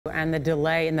And the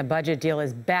delay in the budget deal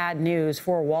is bad news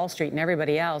for Wall Street and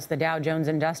everybody else. The Dow Jones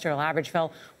Industrial Average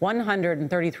fell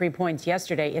 133 points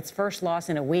yesterday, its first loss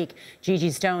in a week. Gigi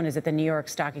Stone is at the New York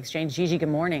Stock Exchange. Gigi, good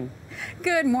morning.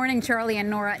 Good morning, Charlie and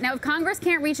Nora. Now, if Congress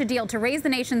can't reach a deal to raise the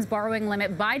nation's borrowing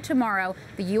limit by tomorrow,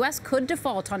 the U.S. could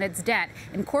default on its debt.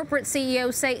 And corporate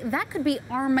CEOs say that could be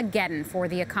Armageddon for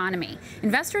the economy.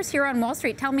 Investors here on Wall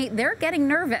Street tell me they're getting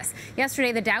nervous.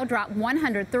 Yesterday, the Dow dropped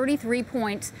 133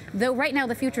 points, though right now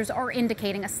the futures are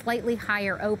indicating a slightly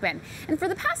higher open. And for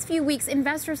the past few weeks,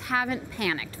 investors haven't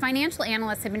panicked. Financial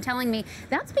analysts have been telling me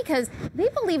that's because they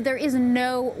believe there is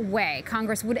no way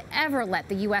Congress would ever let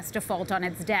the U.S. default on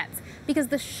its debts, because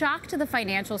the shock to the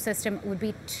financial system would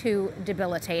be too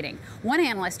debilitating. One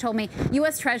analyst told me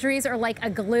U.S. Treasuries are like a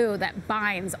glue that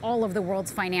binds all of the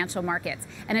world's financial markets,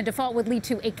 and a default would lead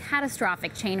to a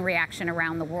catastrophic chain reaction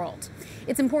around the world.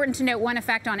 It's important to note one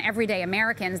effect on everyday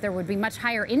Americans. There would be much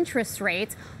higher interest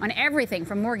rates on everything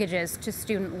from mortgages to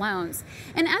student loans.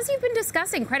 And as you've been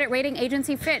discussing, credit rating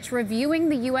agency Fitch reviewing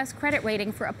the U.S. credit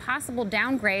rating for a possible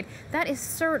downgrade. That is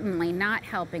certainly not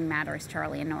helping matters,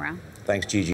 Charlie and Nora. Thanks, Gigi.